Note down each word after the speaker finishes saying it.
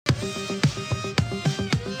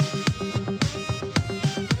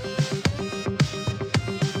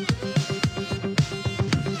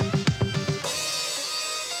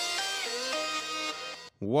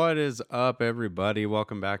What is up, everybody?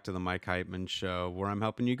 Welcome back to the Mike Heitman Show, where I'm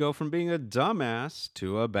helping you go from being a dumbass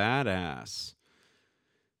to a badass.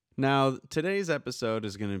 Now, today's episode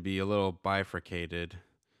is going to be a little bifurcated,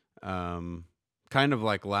 um, kind of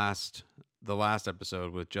like the last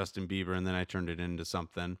episode with Justin Bieber, and then I turned it into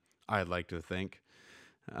something I'd like to think.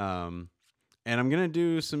 Um, and I'm going to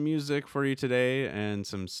do some music for you today and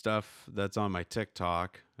some stuff that's on my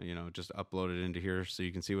TikTok, just upload it into here so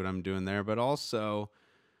you can see what I'm doing there, but also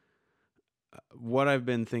what I've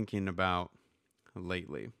been thinking about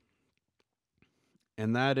lately.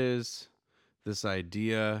 And that is this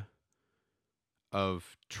idea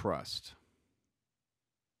of trust.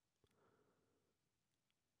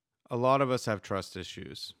 A lot of us have trust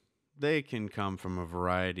issues. They can come from a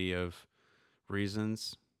variety of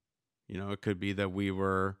reasons. It could be that we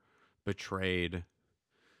were betrayed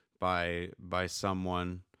by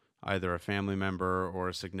someone, either a family member or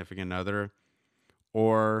a significant other,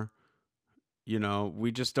 or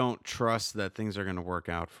we just don't trust that things are going to work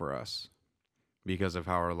out for us because of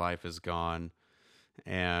how our life has gone.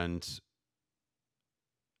 And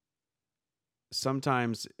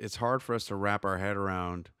sometimes it's hard for us to wrap our head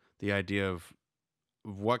around the idea of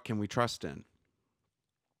what can we trust in.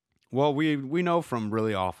 Well, we know from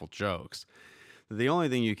really awful jokes that the only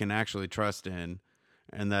thing you can actually trust in,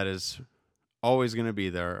 and that is always going to be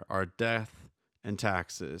there, are death and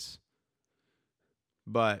taxes.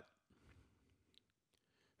 But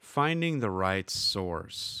finding the right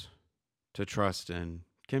source to trust in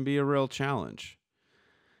can be a real challenge.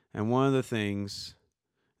 And one of the things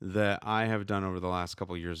that I have done over the last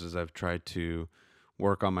couple of years is I've tried to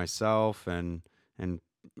work on myself and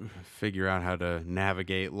figure out how to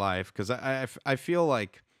navigate life, because I feel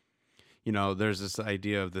like there's this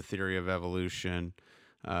idea of the theory of evolution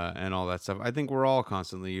and all that stuff. I think we're all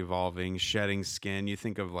constantly evolving, shedding skin. You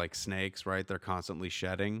think of like snakes, right? They're constantly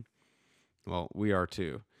shedding. Well, we are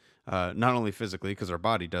too. Not only physically, because our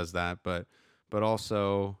body does that, but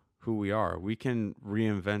also who we are. We can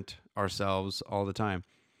reinvent ourselves all the time.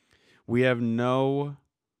 We have no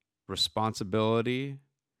responsibility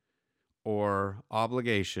or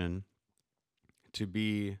obligation to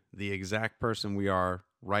be the exact person we are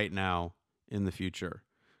right now in the future.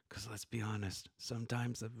 Because let's be honest,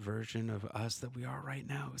 sometimes the version of us that we are right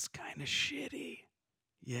now is kind of shitty.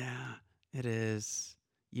 Yeah, it is.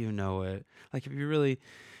 You know it. Like if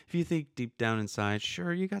you think deep down inside,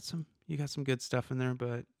 sure, you got some good stuff in there,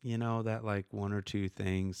 but that like one or two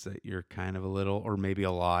things that you're kind of a little, or maybe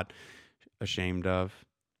a lot, ashamed of.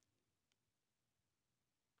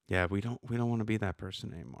 Yeah, we don't want to be that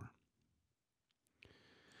person anymore.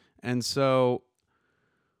 And so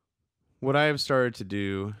what I have started to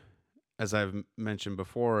do, as I've mentioned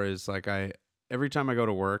before, is like every time I go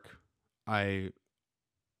to work, I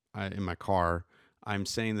in my car, I'm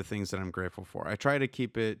saying the things that I'm grateful for. I try to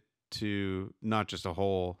keep it to not just a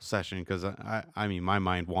whole session, because I mean my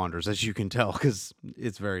mind wanders, as you can tell, because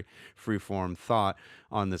it's very free-form thought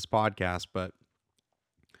on this podcast, but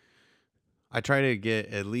I try to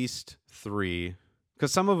get at least 3,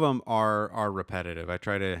 because some of them are repetitive. I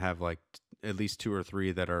try to have like at least 2 or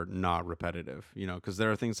 3 that are not repetitive, because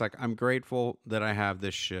there are things like I'm grateful that I have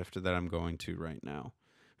this shift that I'm going to right now,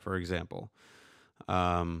 for example.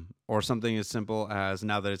 Or something as simple as,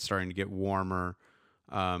 now that it's starting to get warmer,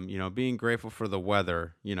 being grateful for the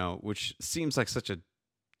weather, which seems like such a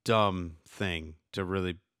dumb thing to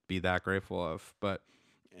really be that grateful of, but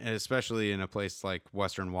especially in a place like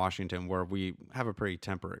Western Washington, where we have a pretty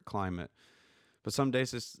temperate climate. But some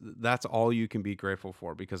days that's all you can be grateful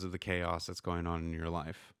for because of the chaos that's going on in your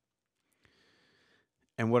life.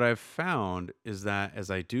 And what I've found is that as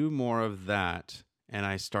I do more of that, and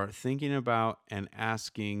I start thinking about and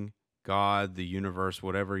asking God, the universe,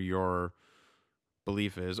 whatever your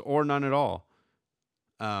belief is, or none at all,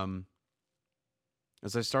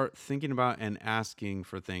 as I start thinking about and asking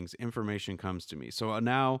for things, information comes to me. So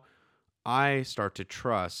now I start to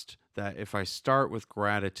trust that if I start with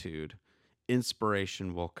gratitude,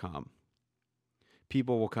 inspiration will come.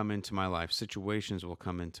 People will come into my life. Situations will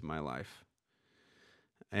come into my life.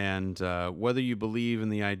 And whether you believe in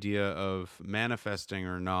the idea of manifesting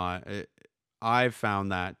or not, I've found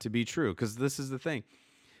that to be true. Because this is the thing.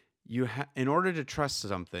 In order to trust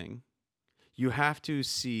something, you have to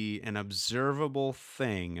see an observable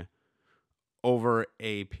thing over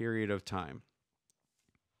a period of time.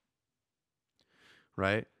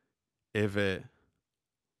 Right? If it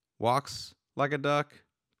walks like a duck,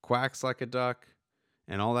 quacks like a duck,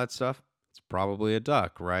 and all that stuff, it's probably a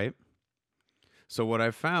duck, right? So what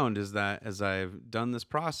I've found is that as I've done this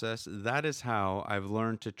process, that is how I've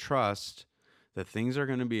learned to trust that things are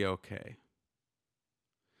going to be okay.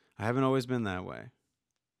 I haven't always been that way.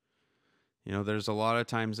 There's a lot of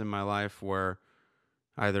times in my life where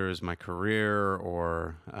either is my career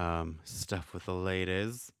or stuff with the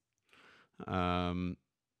ladies, um,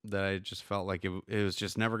 that I just felt like it was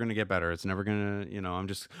just never going to get better. It's never going to, I'm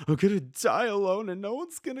going to die alone and no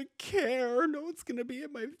one's going to care. No one's going to be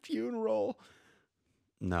at my funeral.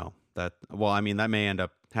 No, that may end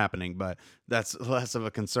up happening, but that's less of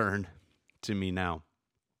a concern to me now.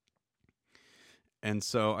 And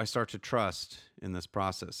so I start to trust in this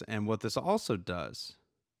process. And what this also does,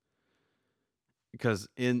 because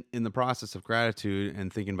in the process of gratitude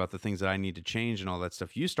and thinking about the things that I need to change and all that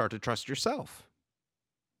stuff, you start to trust yourself.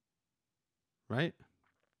 Right?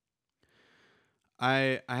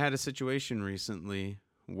 I had a situation recently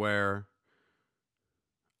where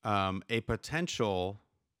a potential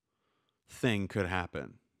thing could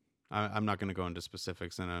happen. I'm not going to go into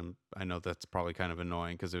specifics, and I know that's probably kind of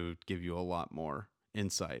annoying because it would give you a lot more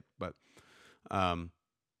insight. But a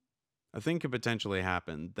thing could potentially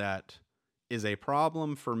happen that is a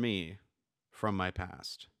problem for me from my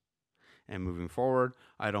past. And moving forward,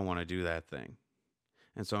 I don't want to do that thing.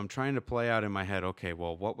 And so I'm trying to play out in my head, okay,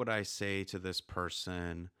 well, what would I say to this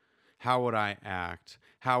person? How would I act?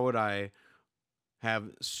 How would I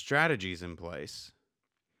have strategies in place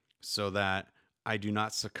so that I do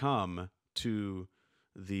not succumb to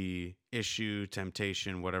the issue,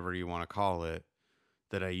 temptation, whatever you want to call it,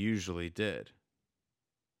 that I usually did?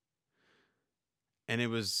 And it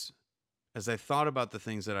was as I thought about the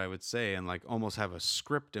things that I would say and like almost have a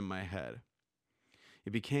script in my head,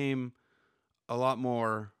 it became a lot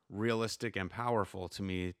more realistic and powerful to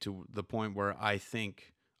me to the point where I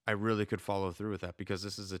think I really could follow through with that because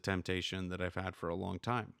this is a temptation that I've had for a long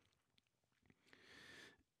time.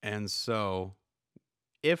 And so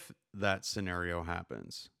if that scenario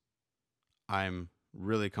happens, I'm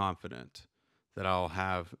really confident that I'll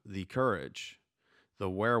have the courage, the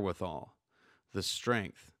wherewithal, the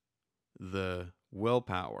strength, the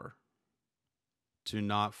willpower to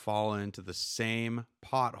not fall into the same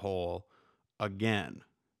pothole again,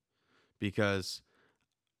 because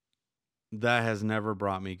that has never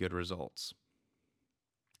brought me good results.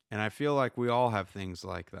 And I feel like we all have things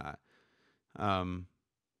like that,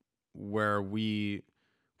 where we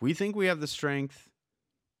think we have the strength,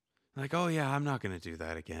 like, oh yeah, I'm not going to do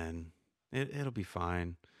that again. It'll be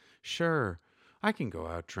fine. Sure, I can go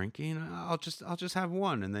out drinking. I'll just have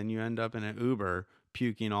one, and then you end up in an Uber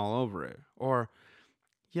puking all over it. Or,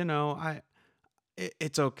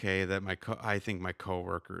 it's okay that I think my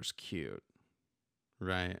coworker's cute,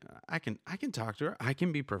 right? I can talk to her. I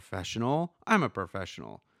can be professional. I'm a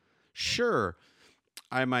professional. Sure,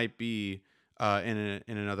 I might be in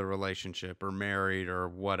another relationship or married or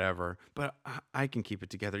whatever, but I can keep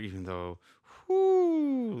it together even though,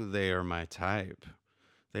 whoo, they are my type.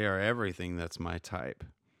 They are everything that's my type.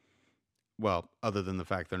 Well, other than the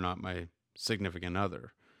fact they're not my significant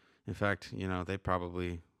other. In fact, they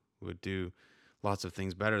probably would do lots of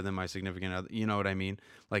things better than my significant other. You know what I mean?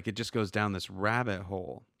 Like it just goes down this rabbit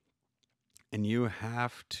hole. And you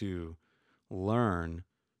have to learn,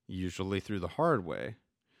 usually through the hard way,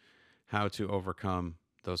 how to overcome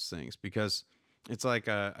those things. Because it's like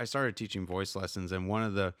I started teaching voice lessons, and one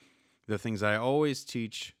of the things I always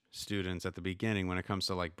teach students at the beginning when it comes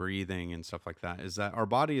to like breathing and stuff like that is that our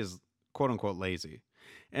body is quote unquote lazy,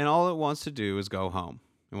 and all it wants to do is go home.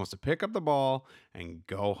 It wants to pick up the ball and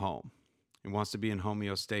go home. It wants to be in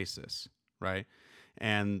homeostasis, right?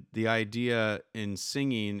 And the idea in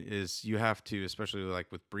singing is you have to, especially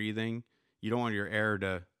like with breathing, you don't want your air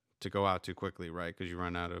to go out too quickly, right? Because you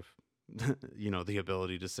run out of the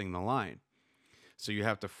ability to sing the line. So you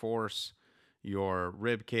have to force your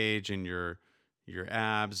rib cage and your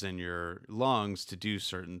abs and your lungs to do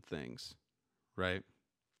certain things, right?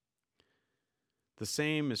 The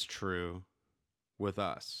same is true with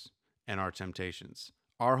us and our temptations.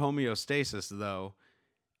 Our homeostasis, though,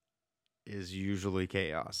 is usually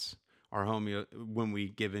chaos. When we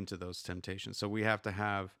give into those temptations, so we have to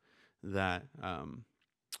have that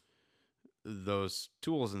those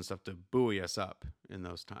tools and stuff to buoy us up in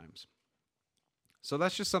those times. So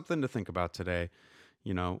that's just something to think about today.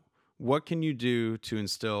 What can you do to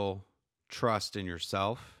instill trust in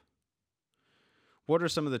yourself? What are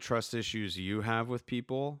some of the trust issues you have with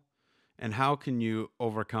people? And how can you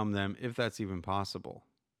overcome them if that's even possible?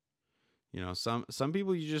 Some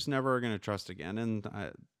people you just never are going to trust again. And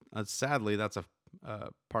sadly, that's a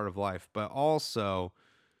part of life. But also,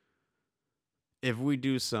 if we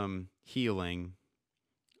do some healing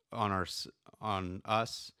on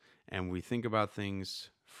us and we think about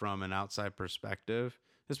things from an outside perspective,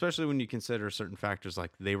 especially when you consider certain factors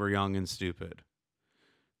like they were young and stupid,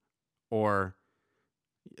 or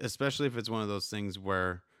especially if it's one of those things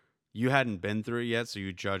where you hadn't been through it yet, so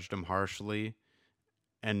you judged them harshly,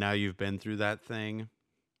 and now you've been through that thing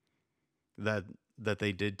that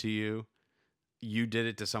they did to you. You did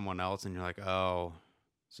it to someone else, and you're like, oh,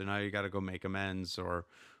 so now you got to go make amends, or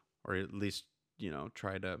at least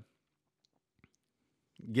try to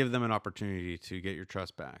give them an opportunity to get your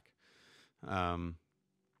trust back.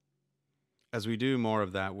 As we do more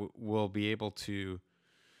of that, we'll be able to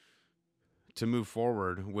move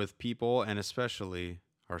forward with people and especially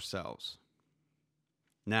ourselves.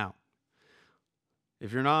 Now,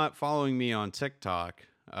 if you're not following me on TikTok,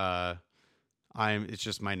 it's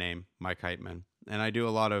just my name, Mike Heitman, and I do a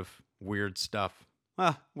lot of weird stuff.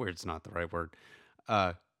 Weird's not the right word.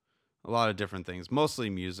 A lot of different things, mostly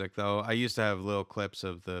music, though. I used to have little clips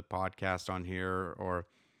of the podcast on here or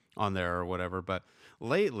on there or whatever, but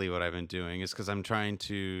lately what I've been doing is because I'm trying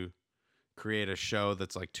to create a show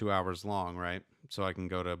that's like 2 hours long, right? So I can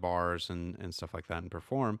go to bars and stuff like that and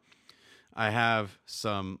perform. I have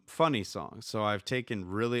some funny songs. So I've taken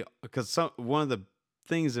because one of the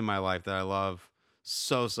things in my life that I love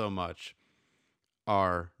so much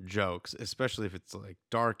are jokes, especially if it's like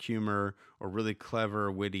dark humor or really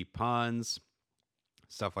clever, witty puns,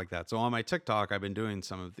 stuff like that. So on my TikTok, I've been doing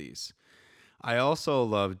some of these. I also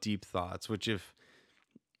love deep thoughts, which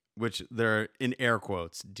they're in air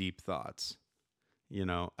quotes, deep thoughts.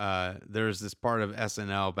 There's this part of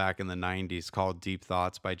SNL back in the 90s called Deep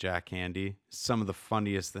Thoughts by Jack Handy. Some of the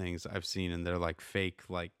funniest things I've seen, and they're like fake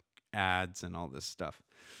like ads and all this stuff.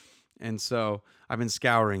 And so I've been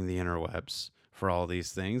scouring the interwebs for all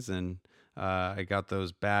these things, and I got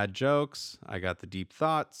those bad jokes. I got the deep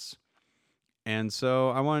thoughts. And so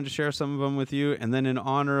I wanted to share some of them with you. And then in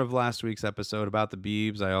honor of last week's episode about the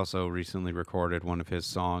Biebs, I also recently recorded one of his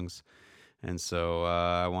songs. And so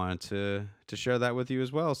I wanted to share that with you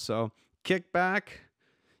as well. So kick back.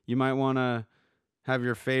 You might want to have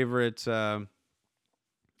your favorite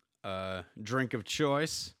drink of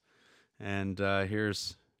choice. And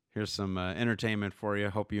here's some entertainment for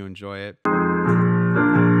you. Hope you enjoy it.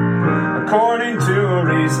 According to a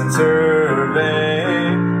recent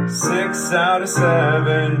survey, 6 out of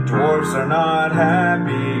 7 dwarfs are not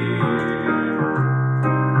happy.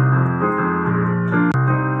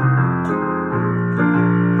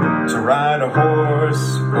 To ride a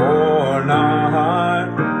horse or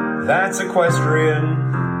not, that's equestrian.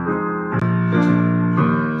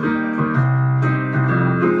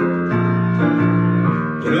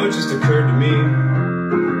 It just occurred to me,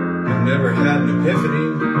 I've never had an epiphany.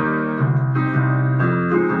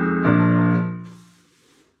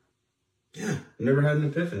 Yeah, never had an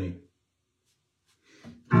epiphany.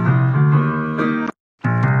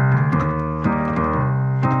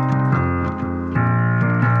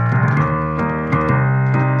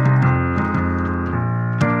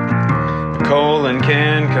 Colon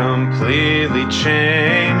can completely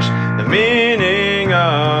change the meaning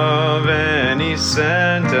of any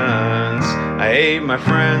sentence. I ate my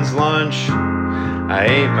friend's lunch. I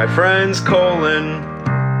ate my friend's colon.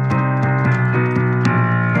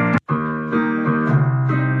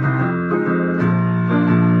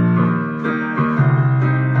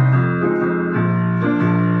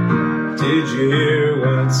 Did you hear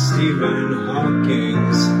what Stephen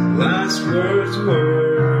Hawking's last words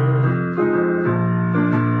were?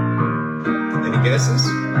 Any guesses?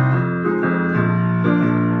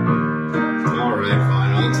 Alright,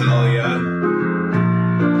 fine, I'll tell ya.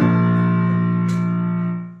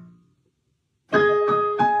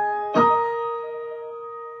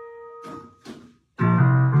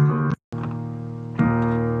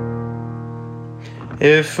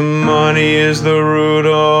 If money is the root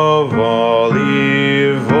of all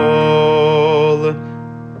evil,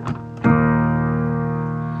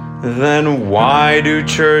 then why do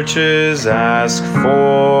churches ask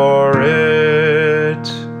for it?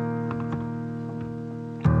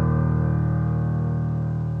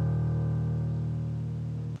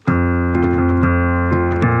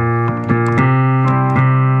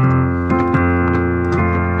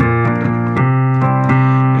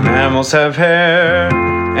 Mammals have hair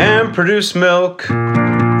and produce milk,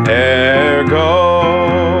 ergo,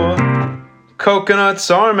 coconuts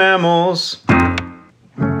are mammals.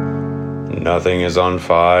 Nothing is on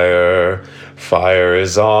fire, fire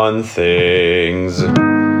is on things.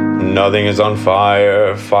 Nothing is on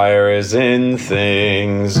fire, fire is in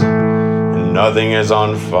things. Nothing is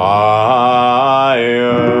on fire,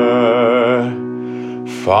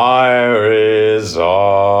 fire is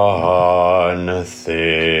on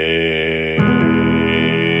things.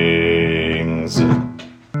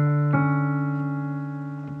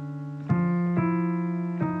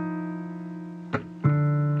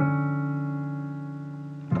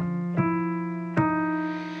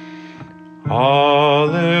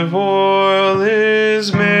 Olive oil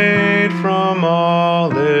is made from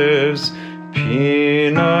olives.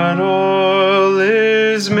 Peanut oil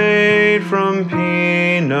is made from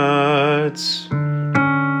peanuts.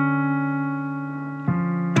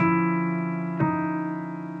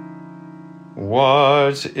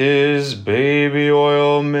 What is baby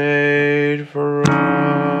oil made from?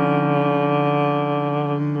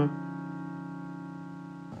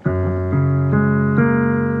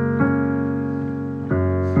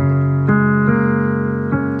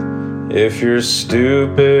 If you're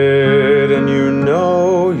stupid and you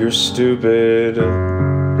know you're stupid,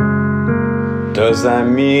 does that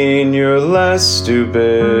mean you're less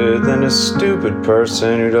stupid than a stupid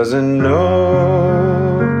person who doesn't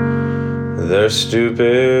know they're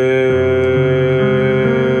stupid?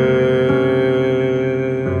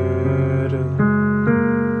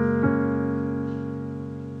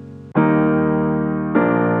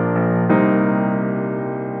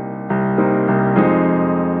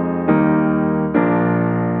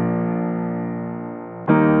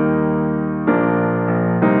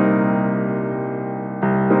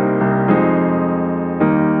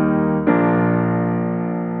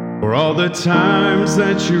 For all the times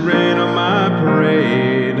that you rain on my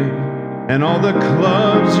parade, and all the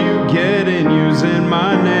clubs you get in using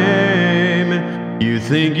my name. You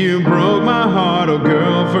think you broke my heart, oh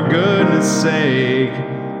girl, for goodness sake.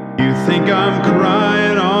 You think I'm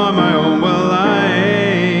crying on my own, well I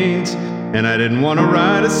ain't. And I didn't want to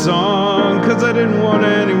write a song, cause I didn't want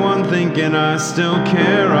anyone thinking I still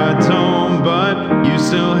care, I don't. But you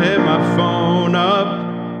still hit my phone up,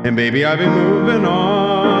 and baby, I've been moving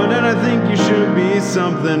on, and I think you should be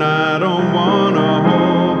something I don't wanna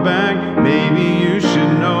hold back. Maybe you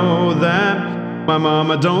should know that my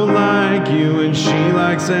mama don't like you, and she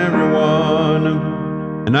likes everyone.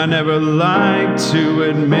 And I never liked to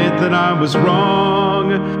admit that I was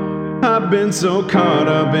wrong. I've been so caught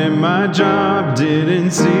up in my job, didn't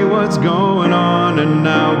see what's going on, and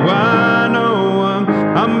now I know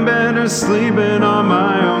I'm better sleeping on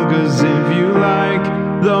my own. Cause if you like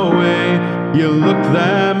the way you look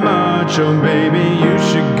that much, oh baby, you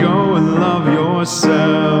should go and love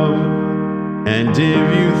yourself. And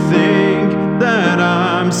if you think that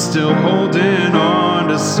I'm still holding on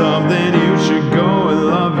to something, you should go and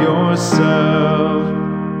love yourself.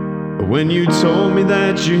 When you told me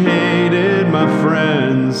that you hated my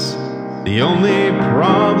friends, the only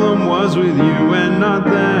problem was with you and not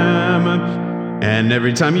them. And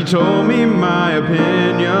every time you told me my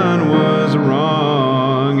opinion was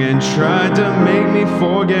wrong, and tried to make me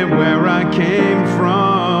forget where I came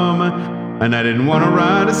from. And I didn't want to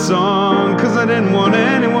write a song, cause I didn't want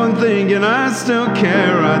anyone thinking I still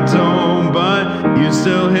care, I don't. But you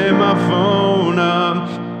still hit my phone up,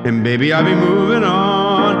 and baby, I'll be moving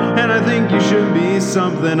on. And I think you should be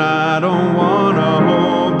something I don't want to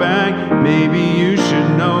hold back. Maybe you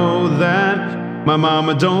should know that my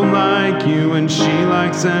mama don't like you, and she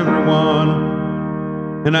likes everyone.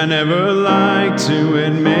 And I never liked to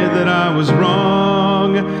admit that I was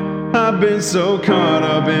wrong. I've been so caught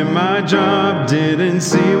up in my job, didn't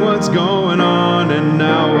see what's going on. And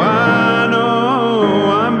now I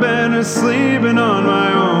know I'm better sleeping on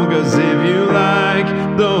my own. Cause if you like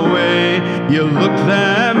the way you look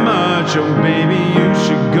that much, oh baby, you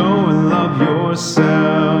should go and love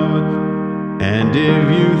yourself. And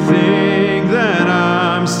if you think that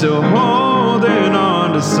I'm still holding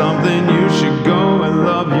on to something, you should go and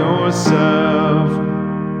love yourself.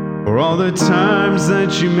 For all the times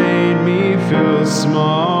that you made me feel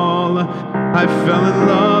small, I fell in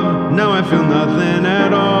love, now I feel nothing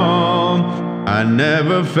at all. I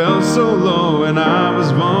never felt so low and I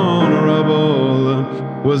was vulnerable.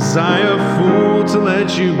 Was I a fool to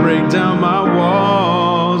let you break down my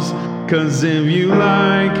walls? Cause if you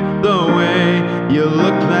like the way you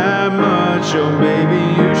look that much, oh baby,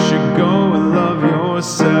 you should go and love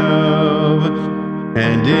yourself.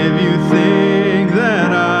 And if you think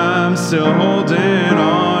that I'm still holding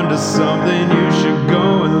on to something, you should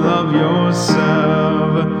go and love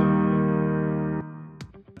yourself.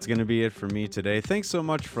 That's going to be it for me today. Thanks so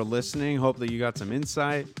much for listening. Hope that you got some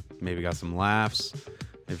insight, maybe got some laughs.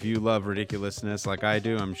 If you love ridiculousness like I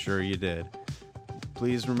do, I'm sure you did.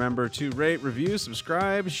 Please remember to rate, review,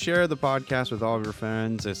 subscribe, share the podcast with all of your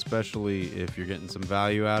friends, especially if you're getting some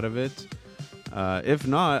value out of it. If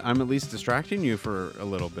not, I'm at least distracting you for a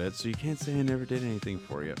little bit, so you can't say I never did anything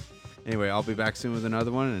for you. Anyway, I'll be back soon with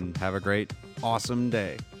another one, and have a great, awesome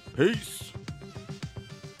day. Peace.